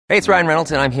Hey, it's Ryan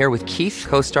Reynolds, and I'm here with Keith,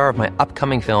 co-star of my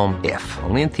upcoming film, If,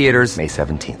 only in theaters May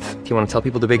 17th. Do you want to tell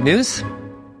people the big news?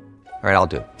 All right, I'll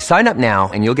do it. Sign up now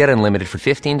and you'll get unlimited for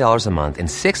 $15 a month and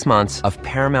 6 months of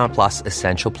Paramount Plus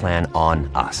Essential Plan on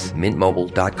us.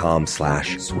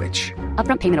 MintMobile.com/switch.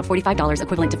 Upfront payment of $45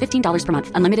 equivalent to $15 per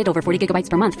month. Unlimited over 40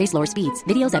 gigabytes per month. Face lower speeds.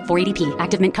 Videos at 480p.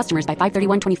 Active Mint customers by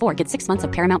 531.24 get 6 months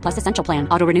of Paramount Plus Essential Plan.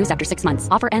 Auto renews after 6 months.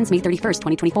 Offer ends May 31st,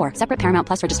 2024. Separate Paramount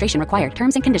Plus registration required.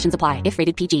 Terms and conditions apply if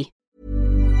rated PG.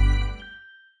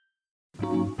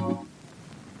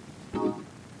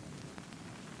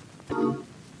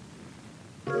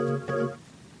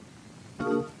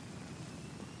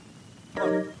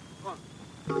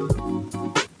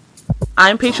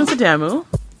 I'm Patience Adamu.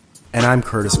 And I'm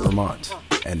Curtis Vermont.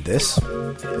 And this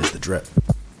is The Drip,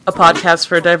 A podcast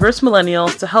for diverse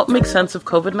millennials to help make sense of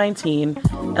COVID-19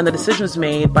 and the decisions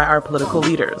made by our political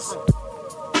leaders.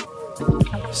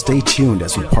 Stay tuned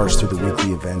as we parse through the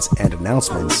weekly events and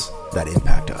announcements that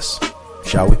impact us.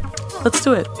 Shall we? Let's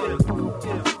do it.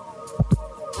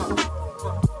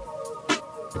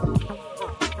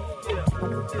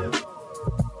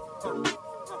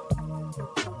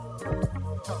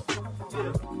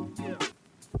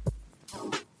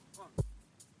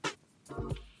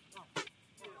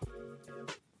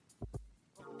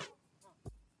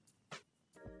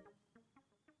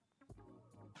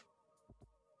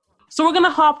 So we're going to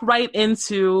hop right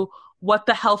into what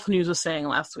the health news was saying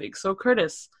last week. So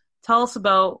Curtis, tell us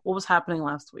about what was happening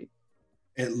last week.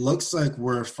 It looks like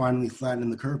we're finally flattening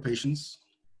the curve, patients.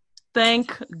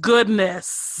 Thank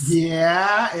goodness.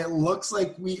 Yeah, it looks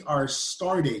like we are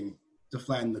starting to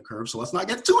flatten the curve. So let's not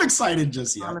get too excited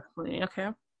just yet. Honestly, okay.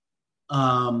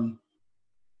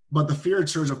 But the feared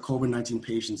surge of COVID-19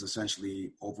 patients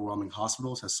essentially overwhelming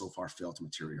hospitals has so far failed to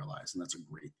materialize, and that's a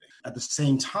great thing. At the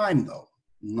same time, though,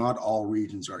 not all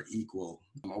regions are equal.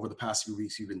 Over the past few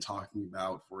weeks, we've been talking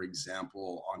about, for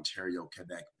example, Ontario,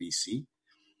 Quebec, BC.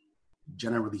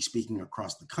 Generally speaking,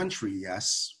 across the country,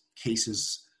 yes,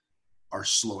 cases are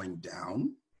slowing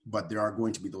down, but there are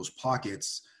going to be those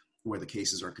pockets where the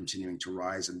cases are continuing to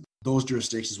rise, and those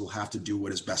jurisdictions will have to do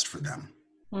what is best for them.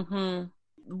 Mm-hmm.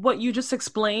 What you just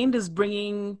explained is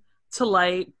bringing to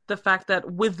light the fact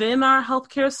that within our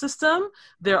healthcare system,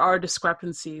 there are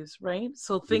discrepancies, right?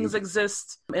 So things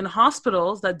exist in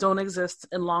hospitals that don't exist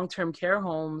in long-term care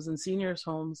homes and seniors'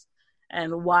 homes.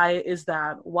 And why is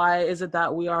that? Why is it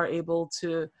that we are able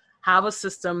to have a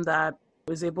system that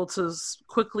is able to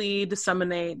quickly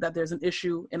disseminate that there's an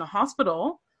issue in a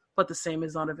hospital, but the same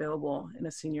is not available in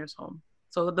a senior's home?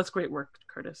 So that's great work,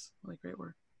 Curtis. Really great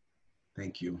work.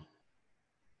 Thank you.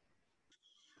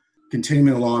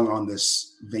 Continuing along on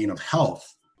this vein of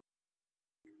health,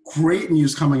 great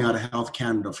news coming out of Health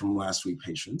Canada from last week,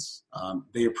 patients.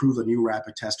 They approved a new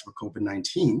rapid test for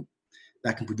COVID-19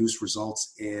 that can produce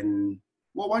results in,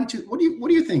 well, what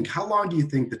do you think? How long do you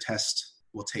think the test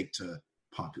will take to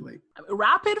populate?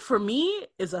 Rapid for me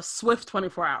is a swift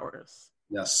 24 hours.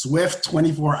 Yeah, swift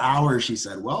 24 hours, she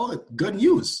said. Well, good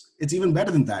news. It's even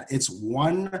better than that. It's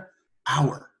 1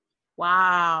 hour.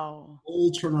 Wow.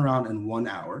 Full turnaround in 1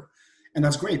 hour. And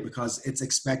that's great because it's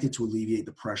expected to alleviate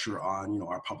the pressure on,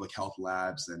 our public health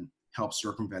labs and help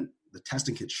circumvent the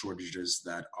testing kit shortages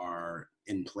that are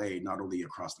in play, not only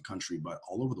across the country, but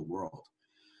all over the world.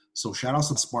 So shout out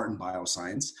to Spartan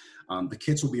Bioscience. The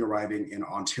kits will be arriving in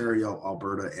Ontario,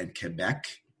 Alberta, and Quebec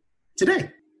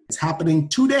today. It's happening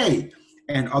today.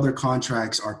 And other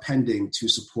contracts are pending to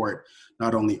support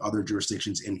not only other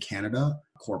jurisdictions in Canada,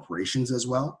 corporations as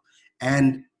well,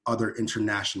 and other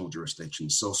international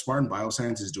jurisdictions. So Spartan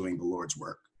Bioscience is doing the Lord's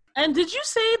work. And did you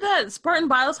say that Spartan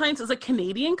Bioscience is a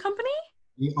Canadian company?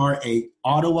 We are a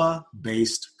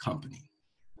Ottawa-based company.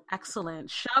 Excellent.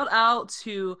 Shout out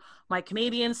to my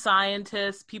Canadian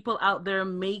scientists, people out there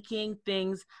making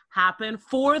things happen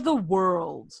for the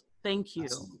world. Thank you.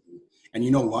 Absolutely. And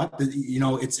you know what?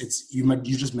 You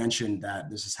just mentioned that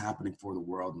this is happening for the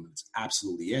world, and it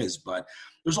absolutely is. But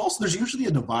there's usually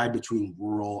a divide between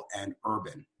rural and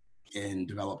urban in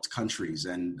developed countries,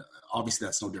 and obviously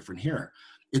that's no different here.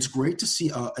 It's great to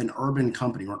see an urban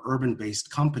company or an urban-based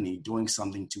company doing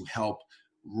something to help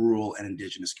rural and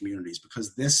indigenous communities,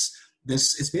 because this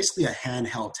is basically a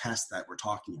handheld test that we're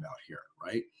talking about here,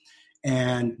 right?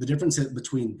 And the difference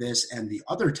between this and the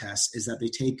other tests is that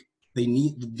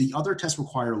the other tests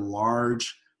require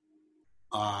large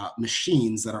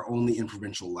machines that are only in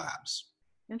provincial labs.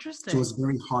 Interesting. So it's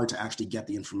very hard to actually get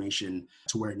the information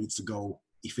to where it needs to go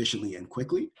efficiently and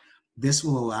quickly. This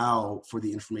will allow for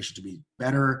the information to be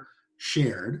better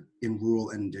shared in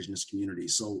rural and indigenous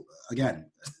communities. So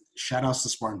again, shout outs to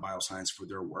Spartan Bioscience for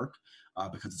their work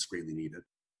because it's greatly needed.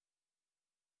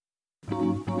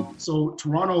 So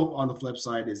Toronto, on the flip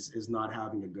side, is not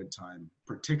having a good time,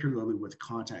 particularly with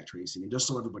contact tracing. And just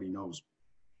so everybody knows,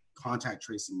 contact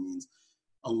tracing means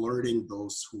alerting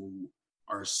those who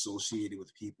are associated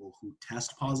with people who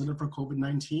test positive for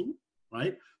COVID-19,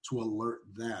 right? To alert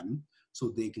them so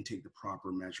they can take the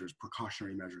proper measures,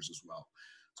 precautionary measures as well.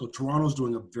 So Toronto's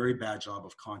doing a very bad job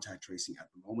of contact tracing at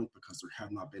the moment because there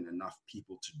have not been enough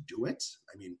people to do it.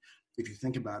 I mean, if you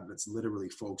think about it, it's literally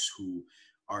folks who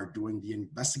are doing the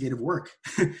investigative work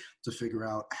to figure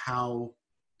out how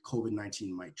COVID-19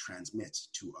 might transmit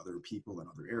to other people in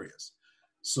other areas.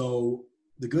 So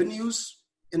the good news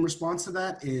in response to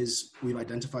that is we've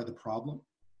identified the problem.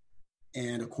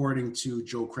 And according to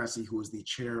Joe Cressy, who is the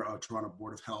chair of Toronto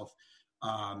Board of Health,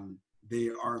 they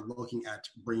are looking at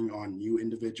bringing on new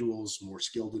individuals, more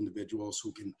skilled individuals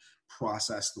who can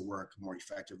process the work more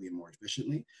effectively and more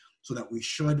efficiently, so that we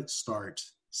should start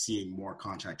seeing more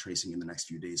contact tracing in the next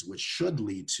few days, which should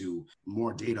lead to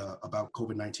more data about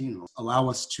COVID-19, allow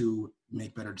us to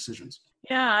make better decisions.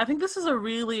 Yeah, I think this is a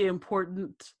really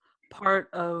important part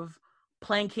of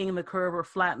planking the curve or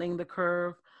flattening the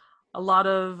curve. A lot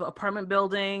of apartment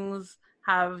buildings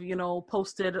have,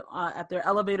 posted at their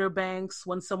elevator banks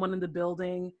when someone in the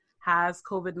building has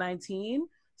COVID-19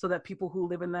 so that people who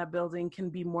live in that building can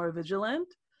be more vigilant.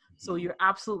 Mm-hmm. So you're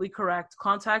absolutely correct.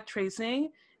 Contact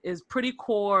tracing is pretty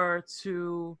core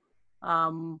to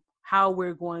how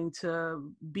we're going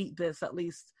to beat this, at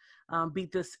least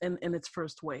beat this in its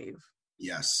first wave.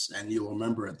 Yes, and you'll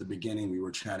remember at the beginning we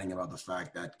were chatting about the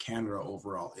fact that Canada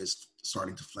overall is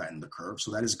starting to flatten the curve.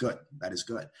 So that is good. That is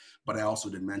good. But I also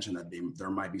did mention that there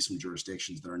might be some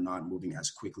jurisdictions that are not moving as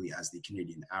quickly as the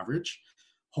Canadian average.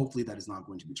 Hopefully that is not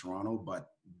going to be Toronto, but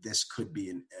this could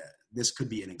be an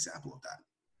example of that.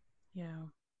 Yeah.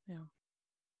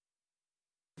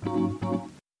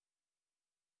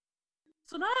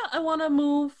 So now I want to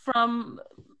move from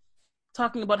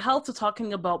talking about health to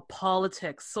talking about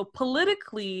politics. So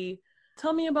politically,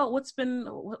 tell me about what's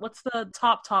the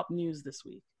top news this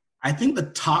week? I think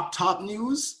the top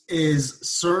news is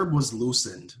CERB was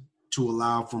loosened to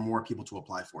allow for more people to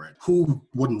apply for it. Who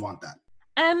wouldn't want that?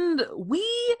 And we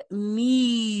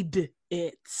need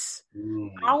it.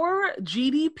 Our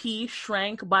GDP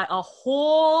shrank by a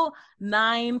whole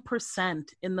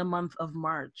 9% in the month of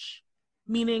March,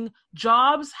 meaning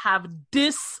jobs have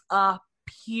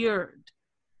disappeared.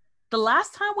 The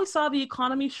last time we saw the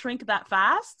economy shrink that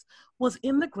fast was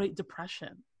in the Great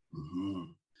Depression.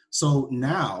 Mm-hmm. So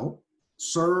now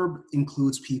CERB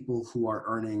includes people who are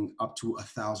earning up to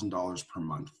 $1,000 per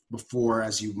month. Before,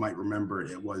 as you might remember,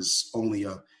 it was only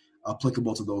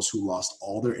applicable to those who lost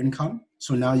all their income.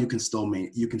 So now you can still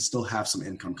have some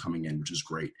income coming in, which is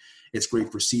great. It's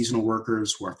great for seasonal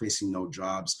workers who are facing no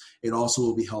jobs. It also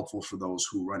will be helpful for those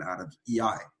who run out of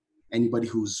EI. Anybody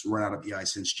who's run out of EI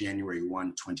since January 1,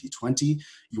 2020,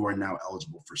 you are now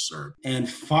eligible for CERB. And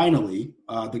finally,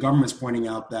 the government's pointing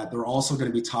out that they're also going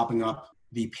to be topping up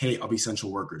the pay of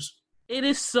essential workers. It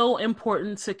is so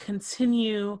important to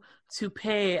continue to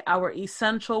pay our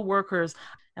essential workers.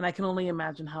 And I can only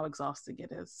imagine how exhausting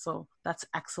it is. So that's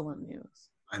excellent news.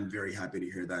 I'm very happy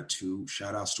to hear that too.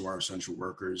 Shout outs to our essential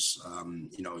workers.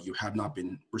 You have not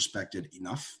been respected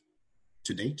enough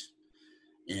to date.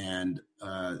 And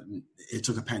it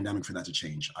took a pandemic for that to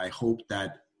change. I hope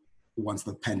that once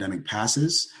the pandemic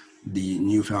passes, the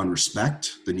newfound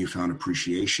respect, the newfound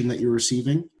appreciation that you're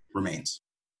receiving remains.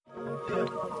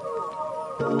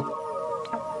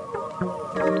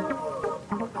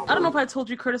 I don't know if I told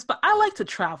you, Curtis, but I like to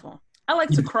travel. I like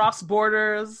to cross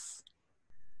borders.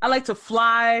 I like to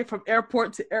fly from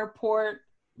airport to airport.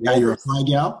 Yeah, you're a fly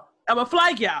gal? I'm a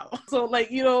fly gal. So,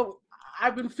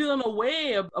 I've been feeling a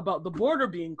way about the border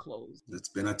being closed. It's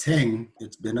been a ting.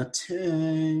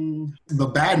 The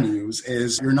bad news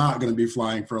is you're not going to be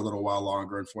flying for a little while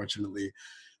longer, unfortunately.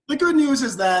 The good news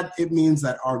is that it means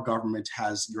that our government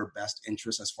has your best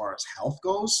interest as far as health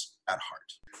goes at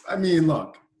heart. I mean,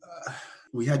 look,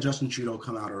 we had Justin Trudeau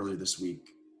come out earlier this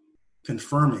week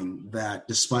confirming that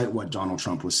despite what Donald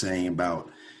Trump was saying about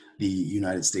the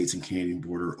United States and Canadian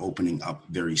border opening up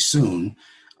very soon,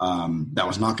 that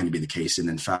was not going to be the case. And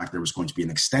in fact, there was going to be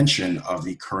an extension of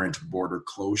the current border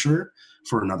closure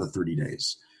for another 30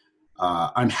 days.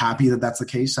 I'm happy that that's the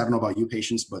case. I don't know about you,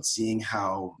 patients, but seeing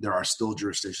how there are still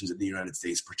jurisdictions in the United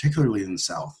States, particularly in the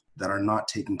South, that are not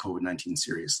taking COVID-19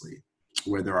 seriously,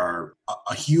 where there are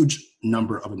a huge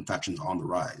number of infections on the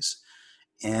rise.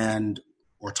 And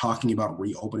we're talking about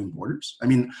reopening borders. I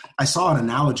mean, I saw an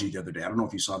analogy the other day. I don't know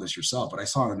if you saw this yourself, but I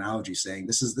saw an analogy saying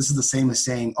this is the same as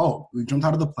saying, oh, we jumped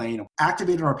out of the plane,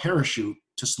 activated our parachute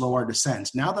to slow our descent.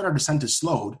 Now that our descent is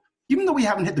slowed, Even though we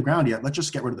haven't hit the ground yet, let's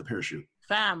just get rid of the parachute.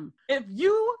 Fam, if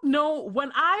you know,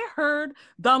 when I heard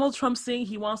Donald Trump saying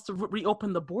he wants to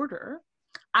reopen the border,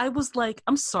 I was like,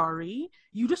 I'm sorry,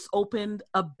 you just opened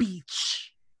a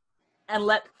beach and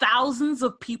let thousands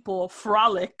of people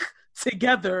frolic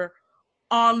together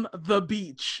on the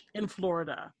beach in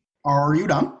Florida. Are you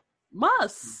dumb?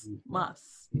 Must.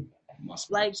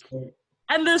 Like,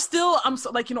 and there's still,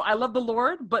 I love the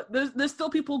Lord, but there's still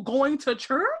people going to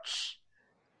church.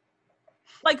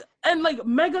 Like, and like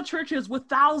mega churches with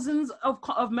thousands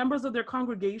of members of their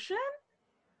congregation.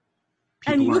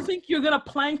 And you think you're going to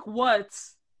plank what?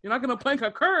 You're not going to plank a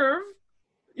curve.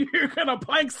 You're going to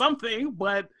plank something,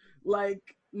 but like,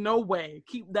 no way.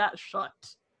 Keep that shut.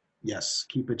 Yes,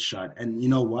 keep it shut. And you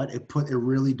know what? It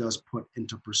really does put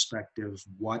into perspective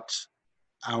what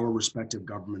our respective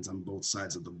governments on both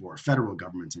sides of the border, federal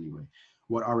governments anyway,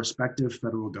 what our respective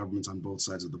federal governments on both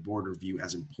sides of the border view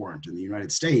as important. In the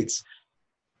United States,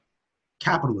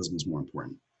 capitalism is more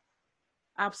important.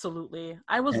 Absolutely.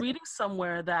 I was reading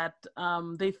somewhere that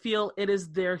they feel it is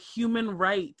their human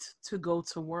right to go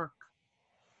to work.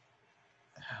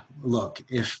 Look,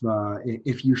 if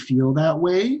you feel that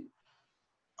way,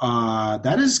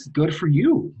 that is good for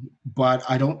you, but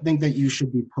I don't think that you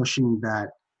should be pushing that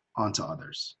onto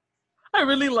others. I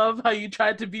really love how you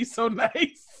tried to be so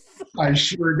nice. I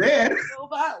sure did. Feel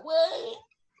that way.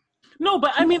 No,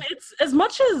 but I mean, it's as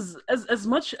much as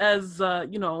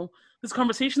this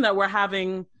conversation that we're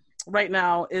having right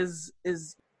now is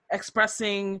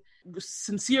expressing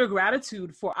sincere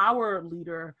gratitude for our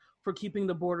leader for keeping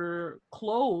the border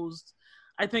closed.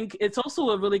 I think it's also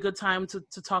a really good time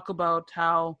to talk about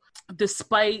how,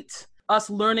 despite us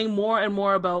learning more and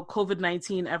more about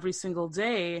COVID-19 every single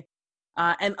day,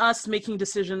 and us making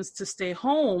decisions to stay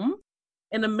home,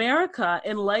 in America,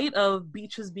 in light of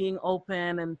beaches being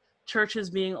open and churches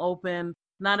being open,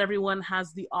 not everyone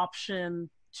has the option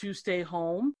to stay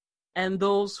home. And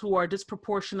those who are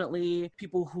disproportionately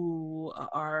people who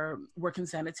work in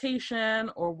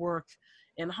sanitation or work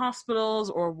in hospitals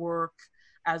or work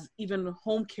as even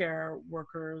home care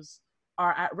workers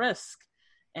are at risk.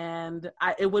 And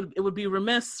it would be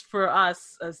remiss for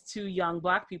us as two young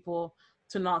Black people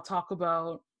to not talk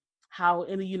about how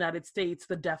in the United States,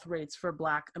 the death rates for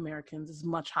Black Americans is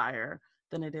much higher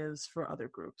than it is for other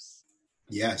groups.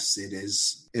 Yes, it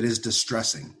is. It is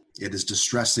distressing. It is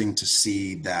distressing to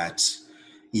see that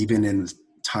even in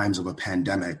times of a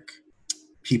pandemic,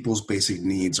 people's basic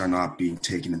needs are not being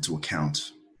taken into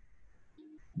account.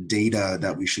 Data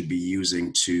that we should be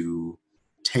using to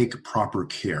take proper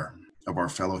care of our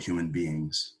fellow human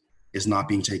beings is not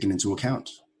being taken into account.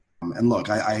 And look,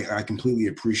 I completely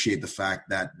appreciate the fact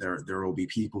that there will be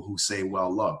people who say,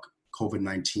 well, look,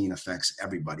 COVID-19 affects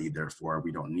everybody, therefore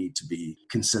we don't need to be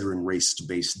considering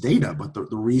race-based data. But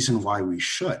the reason why we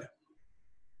should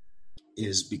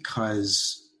is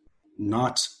because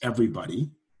not everybody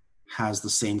has the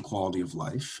same quality of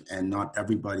life, and not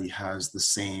everybody has the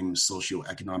same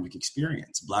socioeconomic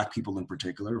experience. Black people in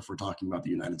particular, if we're talking about the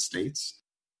United States,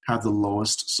 have the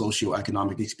lowest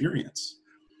socioeconomic experience.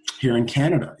 Here in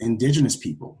Canada, Indigenous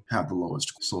people have the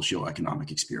lowest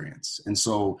socioeconomic experience. And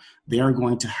so they are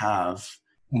going to have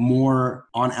more,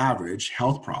 on average,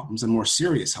 health problems and more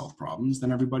serious health problems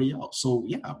than everybody else. So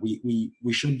yeah, we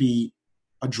should be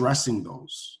addressing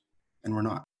those, and we're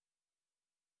not.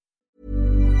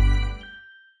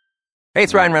 Hey,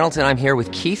 it's Ryan Reynolds, and I'm here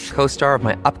with Keith, co-star of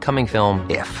my upcoming film,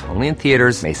 If, only in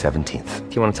theaters May 17th.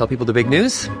 Do you want to tell people the big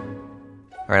news?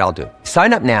 All right, I'll do it.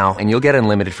 Sign up now and you'll get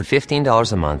unlimited for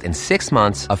 $15 a month and 6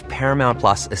 months of Paramount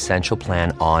Plus Essential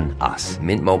Plan on us.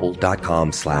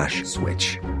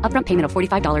 MintMobile.com/switch. Upfront payment of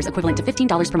 $45 equivalent to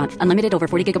 $15 per month. Unlimited over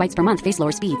 40 gigabytes per month. Face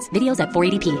lower speeds. Videos at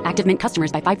 480p. Active Mint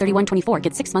customers by 531.24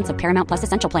 get 6 months of Paramount Plus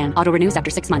Essential Plan. Auto renews after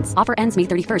 6 months. Offer ends May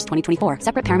 31st, 2024.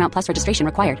 Separate Paramount Plus registration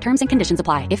required. Terms and conditions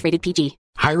apply if rated PG.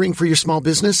 Hiring for your small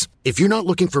business? If you're not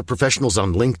looking for professionals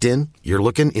on LinkedIn, you're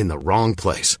looking in the wrong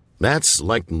place. That's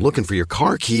like looking for your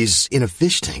car keys in a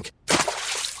fish tank.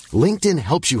 LinkedIn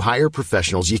helps you hire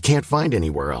professionals you can't find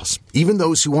anywhere else, even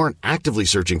those who aren't actively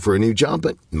searching for a new job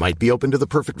but might be open to the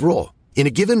perfect role. In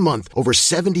a given month, over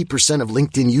 70% of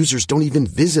LinkedIn users don't even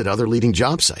visit other leading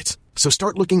job sites. So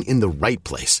start looking in the right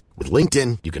place. With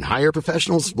LinkedIn, you can hire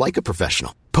professionals like a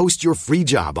professional. Post your free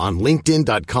job on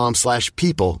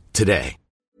linkedin.com/people today.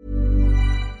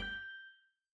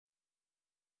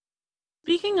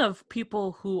 Speaking of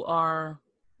people who are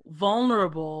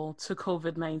vulnerable to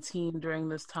COVID-19 during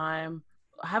this time,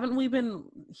 haven't we been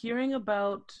hearing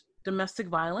about domestic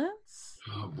violence?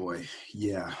 Oh boy,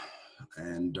 yeah.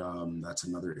 And that's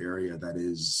another area that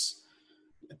is,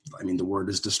 the word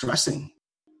is distressing.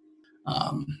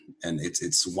 And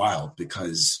it's wild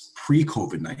because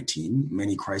pre-COVID-19,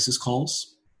 many crisis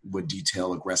calls would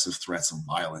detail aggressive threats of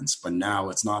violence, but now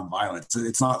it's not violence.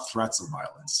 It's not threats of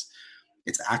violence.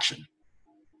 It's action.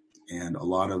 And a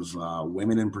lot of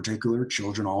women in particular,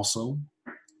 children also,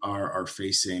 are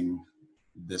facing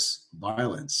this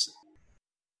violence.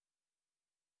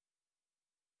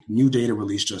 New data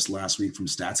released just last week from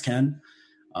StatsCan,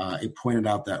 it pointed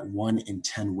out that 1 in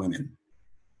 10 women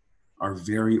are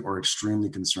very or extremely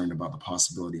concerned about the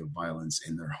possibility of violence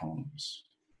in their homes.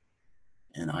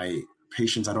 And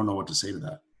Patience, I don't know what to say to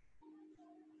that.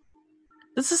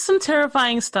 This is some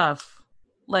terrifying stuff.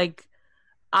 Like,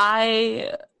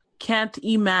 I can't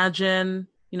imagine,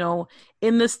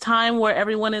 in this time where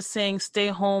everyone is saying stay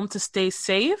home to stay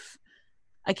safe,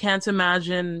 I can't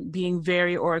imagine being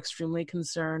very or extremely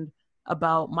concerned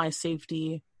about my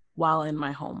safety while in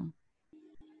my home.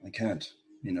 I can't.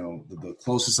 The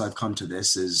closest I've come to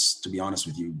this is, to be honest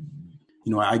with you,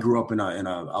 I grew up in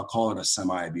a I'll call it a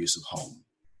semi-abusive home.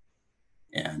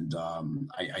 And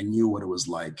I knew what it was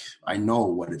like. I know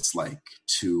what it's like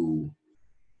to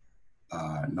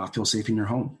not feel safe in your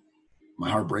home. My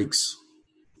heart breaks.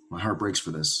 My heart breaks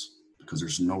for this because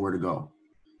there's nowhere to go.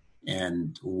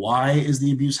 And why is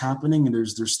the abuse happening? And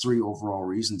there's 3 overall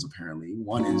reasons, apparently.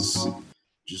 One is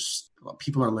just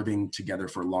people are living together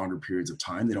for longer periods of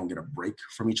time. They don't get a break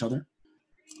from each other.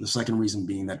 The second reason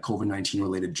being that COVID-19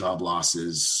 related job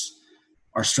losses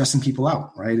are stressing people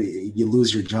out, right? You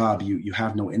lose your job, you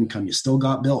have no income, you still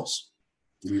got bills.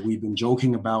 We've been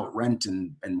joking about rent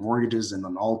and mortgages and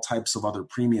on all types of other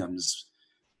premiums,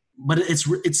 but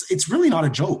it's really not a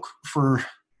joke for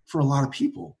a lot of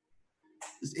people.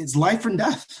 It's life and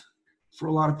death for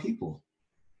a lot of people.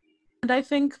 And I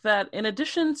think that in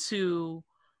addition to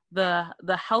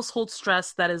the household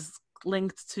stress that is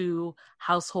linked to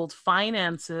household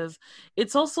finances,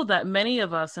 it's also that many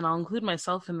of us, and I'll include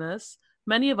myself in this,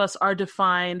 many of us are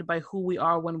defined by who we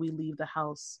are when we leave the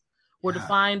house. We're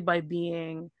defined by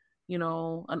being,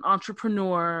 an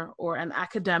entrepreneur or an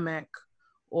academic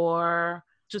or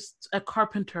just a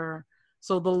carpenter.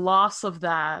 So the loss of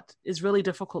that is really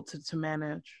difficult to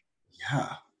manage.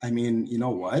 Yeah. I mean, you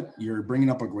know what? You're bringing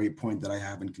up a great point that I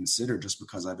haven't considered just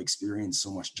because I've experienced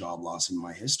so much job loss in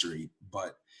my history.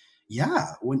 But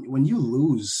yeah, when you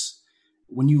lose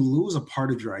a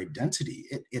part of your identity,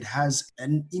 it has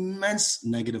an immense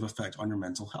negative effect on your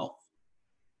mental health.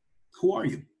 Who are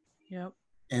you? Yep.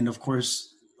 And of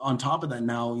course, on top of that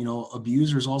now,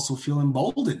 abusers also feel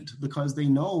emboldened because they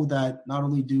know that not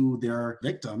only do their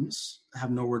victims have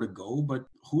nowhere to go, but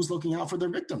who's looking out for their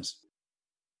victims?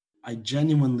 I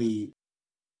genuinely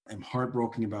am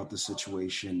heartbroken about the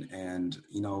situation. And,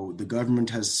 the government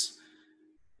has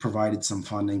provided some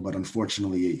funding, but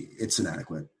unfortunately it's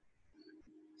inadequate.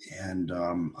 And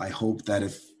I hope that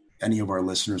if any of our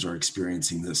listeners are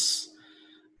experiencing this,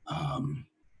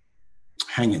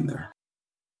 hang in there.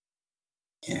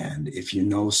 And if you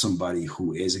know somebody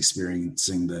who is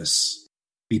experiencing this,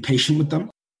 be patient with them.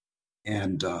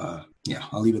 And I'll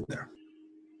leave it there.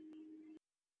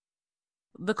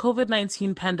 The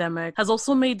COVID-19 pandemic has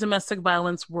also made domestic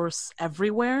violence worse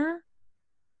everywhere.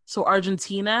 So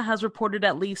Argentina has reported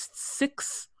at least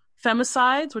 6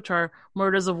 femicides, which are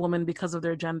murders of women because of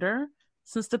their gender,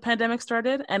 since the pandemic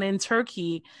started. And in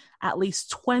Turkey, at least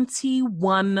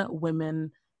 21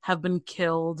 women have been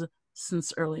killed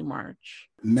since early March.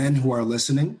 Men who are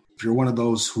listening, if you're one of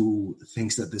those who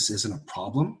thinks that this isn't a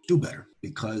problem, do better,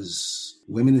 because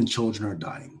women and children are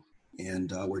dying.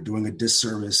 And we're doing a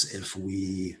disservice if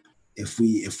we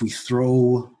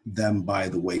throw them by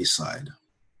the wayside,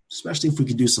 especially if we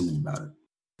could do something about it.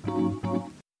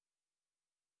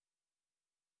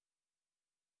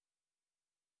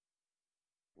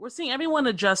 We're seeing everyone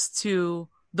adjust to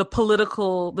the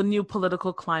new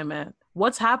political climate.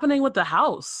 What's happening with the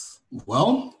House?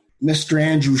 Well, Mr.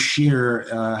 Andrew Scheer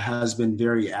has been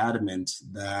very adamant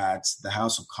that the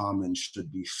House of Commons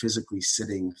should be physically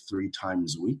sitting 3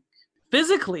 times a week.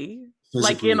 Physically,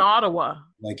 like in Ottawa.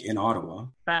 Like in Ottawa.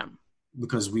 Bam.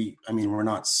 Because we're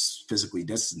not physically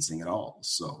distancing at all.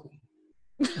 So.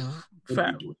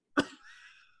 Fam.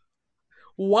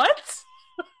 What?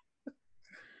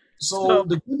 So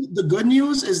the good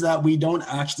news is that we don't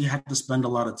actually have to spend a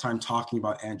lot of time talking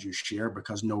about Andrew Scheer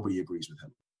because nobody agrees with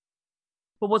him.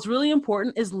 But what's really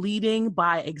important is leading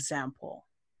by example.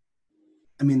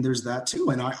 I mean, there's that too.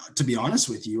 And to be honest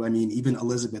with you, even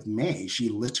Elizabeth May, she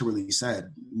literally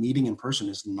said meeting in person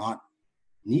is not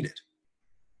needed.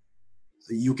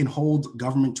 You can hold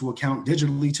government to account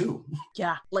digitally too.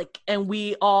 Yeah, and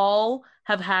we all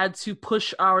have had to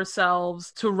push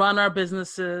ourselves to run our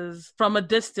businesses from a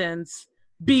distance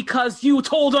because you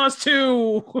told us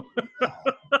to.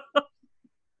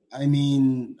 I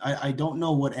mean, I don't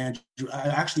know what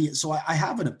I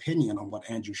have an opinion on what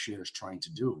Andrew Scheer is trying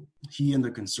to do. He and the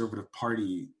Conservative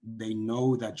Party, they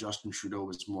know that Justin Trudeau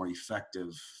is more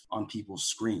effective on people's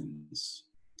screens.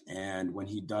 And when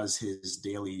he does his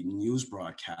daily news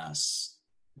broadcasts,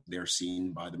 they're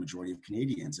seen by the majority of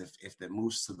Canadians. If that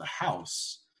moves to the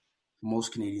House,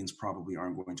 most Canadians probably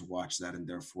aren't going to watch that, and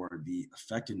therefore the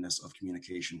effectiveness of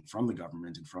communication from the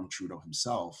government and from Trudeau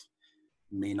himself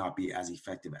may not be as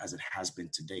effective as it has been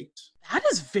to date. That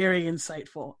is very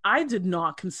insightful. I did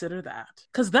not consider that.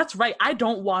 Because that's right. I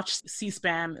don't watch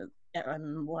C-SPAN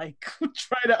and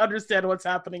try to understand what's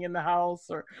happening in the House,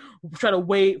 or try to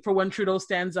wait for when Trudeau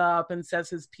stands up and says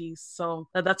his piece. So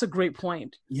that's a great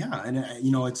point. Yeah. And,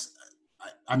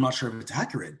 I'm not sure if it's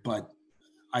accurate, but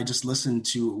I just listened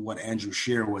to what Andrew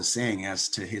Scheer was saying as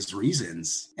to his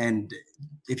reasons. And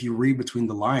if you read between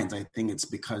the lines, I think it's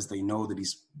because they know that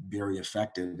he's very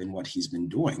effective in what he's been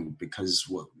doing. Because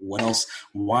what else?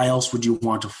 Why else would you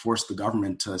want to force the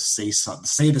government to say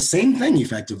the same thing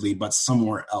effectively, but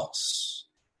somewhere else?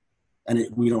 And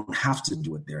we don't have to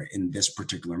do it there in this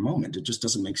particular moment. It just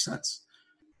doesn't make sense.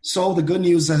 So the good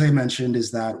news, as I mentioned, is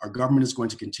that our government is going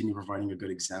to continue providing a good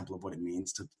example of what it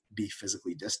means to be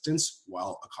physically distanced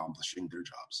while accomplishing their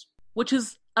jobs. Which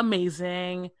is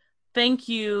amazing. Thank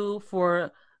you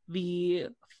for the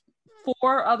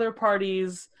 4 other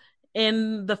parties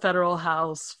in the federal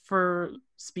House for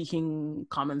speaking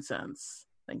common sense.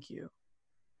 Thank you.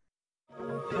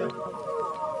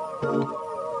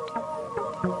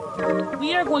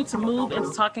 We are going to move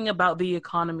into talking about the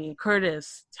economy.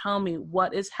 Curtis, tell me,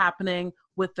 what is happening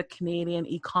with the Canadian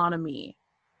economy?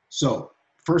 So,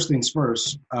 first things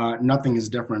first, nothing is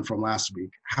different from last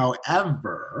week.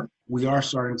 However, we are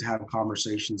starting to have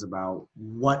conversations about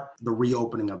what the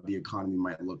reopening of the economy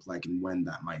might look like and when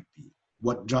that might be.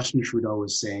 What Justin Trudeau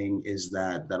is saying is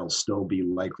that that'll still be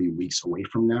likely weeks away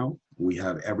from now. We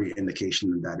have every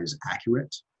indication that is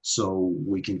accurate, so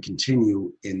we can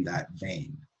continue in that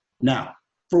vein. Now,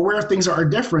 for where things are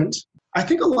different, I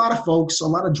think a lot of folks, a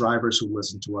lot of drivers who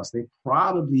listen to us, they've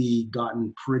probably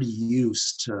gotten pretty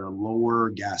used to lower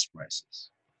gas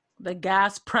prices. The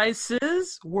gas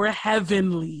prices were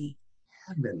heavenly.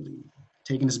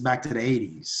 Taking us back to the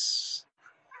 80s.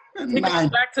 Taking us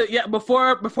back to,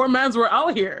 before mans were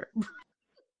out here.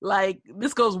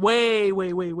 This goes way,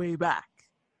 way, way, way back.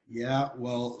 Yeah,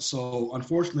 well, so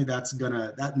unfortunately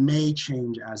that may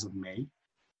change as of May.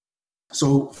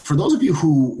 So for those of you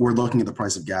who were looking at the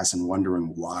price of gas and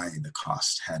wondering why the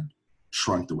cost had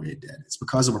shrunk the way it did, it's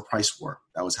because of a price war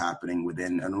that was happening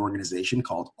within an organization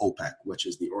called OPEC, which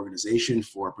is the Organization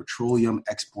for Petroleum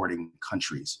Exporting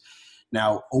Countries.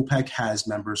 Now, OPEC has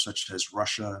members such as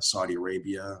Russia, Saudi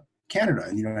Arabia, Canada,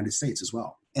 and the United States as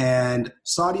well. And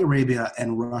Saudi Arabia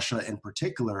and Russia in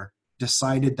particular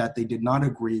decided that they did not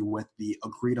agree with the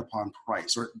agreed upon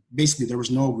price, or basically there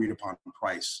was no agreed upon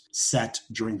price set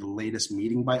during the latest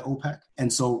meeting by OPEC.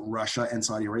 And so Russia and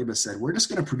Saudi Arabia said, we're just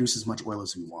going to produce as much oil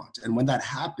as we want. And when that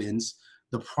happens,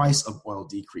 the price of oil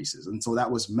decreases. And so that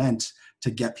was meant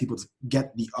to get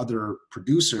the other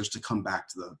producers to come back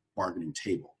to the bargaining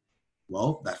table.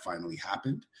 Well, that finally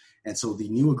happened. And so the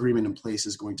new agreement in place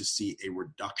is going to see a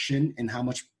reduction in how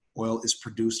much oil is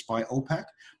produced by OPEC,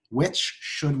 which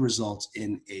should result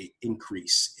in an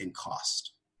increase in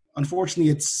cost. Unfortunately,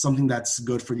 it's something that's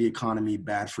good for the economy,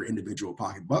 bad for individual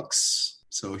pocketbooks.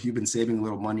 So if you've been saving a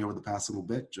little money over the past little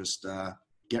bit, just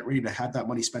get ready to have that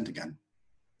money spent again.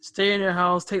 Stay in your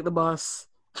house, take the bus.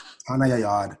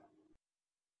 Hanayayad.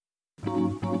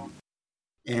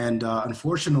 And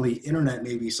unfortunately, internet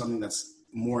may be something that's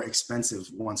more expensive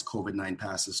once COVID-19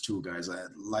 passes too, guys.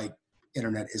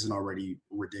 Internet isn't already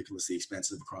ridiculously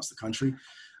expensive across the country.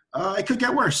 It could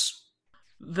get worse.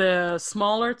 The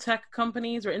smaller tech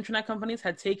companies or internet companies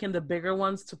had taken the bigger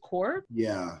ones to court.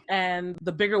 Yeah. And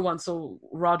the bigger ones, so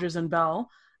Rogers and Bell,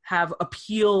 have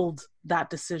appealed that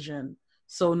decision.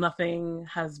 So nothing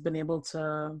has been able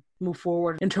to move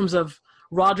forward in terms of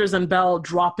Rogers and Bell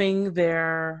dropping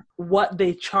what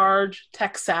they charge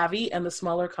Tech Savvy and the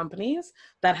smaller companies.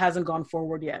 That hasn't gone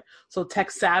forward yet. So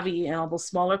Tech Savvy and all those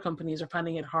smaller companies are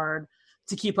finding it hard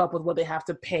to keep up with what they have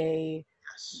to pay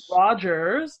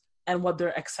Rogers and what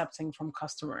they're accepting from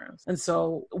customers. And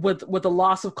so with the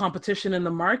loss of competition in the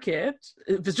market,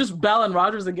 if it's just Bell and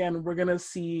Rogers again, we're going to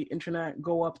see internet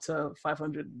go up to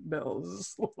 500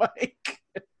 bills.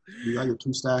 You got your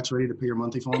 2 stacks ready to pay your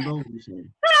monthly phone bill? What are you saying?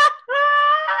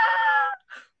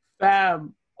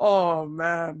 Bam. Oh,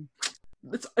 man.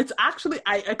 It's actually,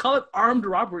 I call it armed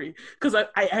robbery, because I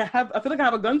feel like I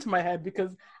have a gun to my head,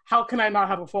 because how can I not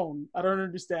have a phone? I don't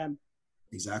understand.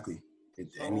 Exactly.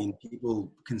 I mean,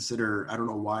 people consider, I don't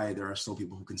know why there are still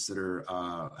people who consider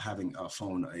having a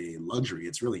phone a luxury.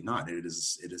 It's really not. It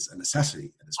is a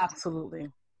necessity. Absolutely.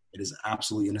 It is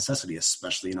absolutely a necessity,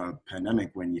 especially in a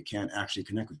pandemic when you can't actually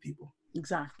connect with people.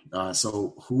 Exactly.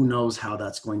 So who knows how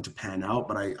that's going to pan out,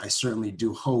 but I certainly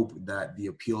do hope that the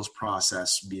appeals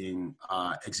process being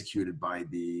executed by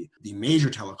the major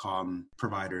telecom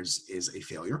providers is a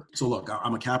failure. So look,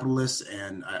 I'm a capitalist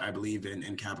and I believe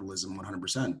in capitalism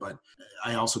 100%, but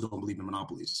I also don't believe in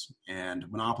monopolies, and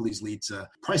monopolies lead to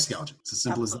price gouging. It's as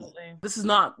simple as that. This is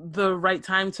not the right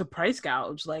time to price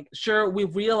gouge. Like, sure,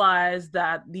 we've realized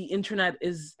that the internet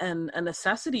is a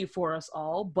necessity for us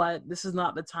all, but this is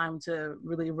not the time to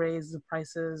really raise the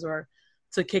prices or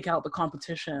to kick out the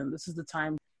competition. This is the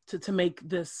time to make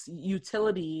this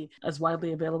utility as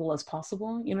widely available as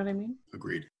possible. You know what I mean?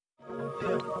 Agreed.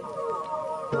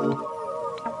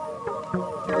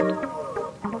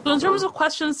 So in terms of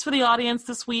questions for the audience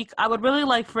this week, I would really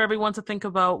like for everyone to think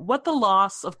about what the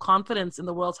loss of confidence in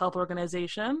the World Health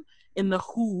Organization, in the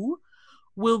WHO,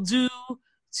 will do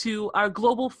to our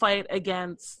global fight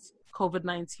against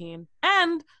COVID-19.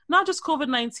 And not just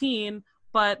COVID-19,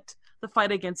 but the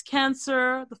fight against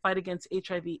cancer, the fight against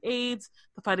HIV/AIDS,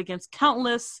 the fight against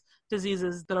countless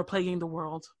diseases that are plaguing the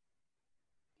world.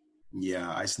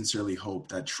 Yeah, I sincerely hope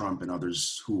that Trump and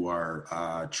others who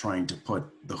are trying to put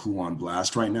the WHO on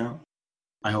blast right now,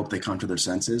 I hope they come to their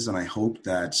senses, and I hope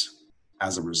that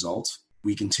as a result,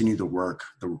 we continue the work,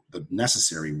 the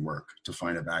necessary work to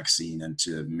find a vaccine and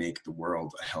to make the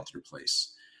world a healthier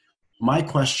place. My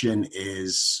question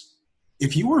is,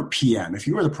 if you were PM, if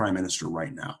you were the Prime Minister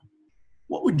right now,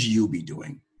 what would you be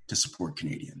doing to support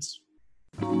Canadians?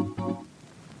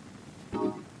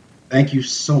 Thank you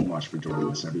so much for joining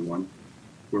us, everyone.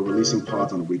 We're releasing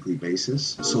pods on a weekly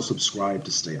basis, so subscribe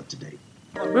to stay up to date.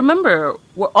 Remember,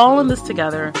 we're all in this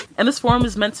together, and this forum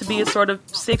is meant to be a sort of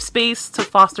safe space to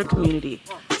foster community.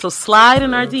 So slide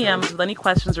in our DMs with any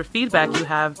questions or feedback you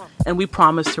have, and we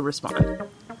promise to respond.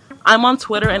 I'm on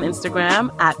Twitter and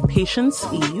Instagram at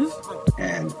PatienceEve.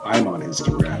 And I'm on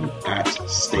Instagram at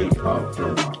State of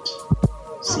Vermont.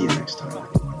 See you next time,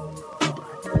 everyone.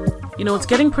 Bye-bye. You know, it's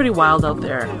getting pretty wild out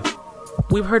there.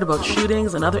 We've heard about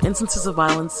shootings and other instances of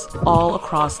violence all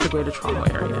across the Greater Toronto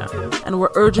area. And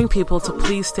we're urging people to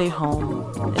please stay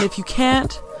home. And if you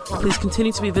can't, please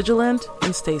continue to be vigilant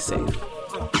and stay safe.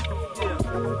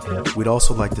 We'd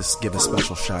also like to give a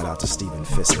special shout out to Stephen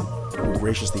Fisson, who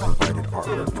graciously provided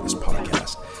artwork for this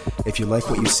podcast. If you like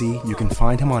what you see, you can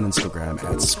find him on Instagram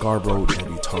at Scarborough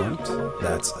Debutante.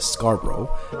 That's Scarborough,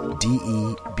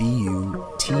 DEBUTANTE,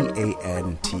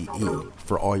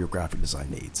 for all your graphic design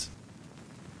needs.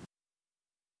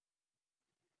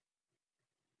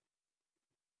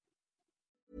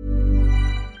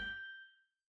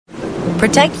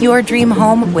 Protect your dream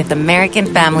home with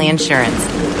American Family Insurance.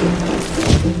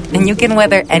 And you can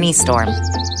weather any storm.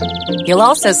 You'll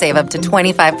also save up to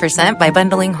 25% by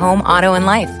bundling home, auto, and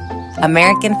life.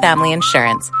 American Family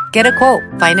Insurance. Get a quote.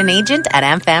 Find an agent at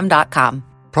amfam.com.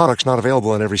 Products not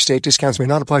available in every state. Discounts may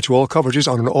not apply to all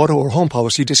coverages on an auto or home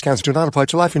policy. Discounts do not apply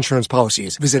to life insurance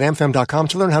policies. Visit amfam.com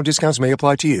to learn how discounts may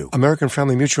apply to you. American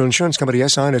Family Mutual Insurance Company,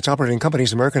 SI, and its operating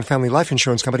companies, American Family Life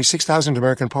Insurance Company, 6000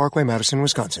 American Parkway, Madison,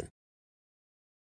 Wisconsin.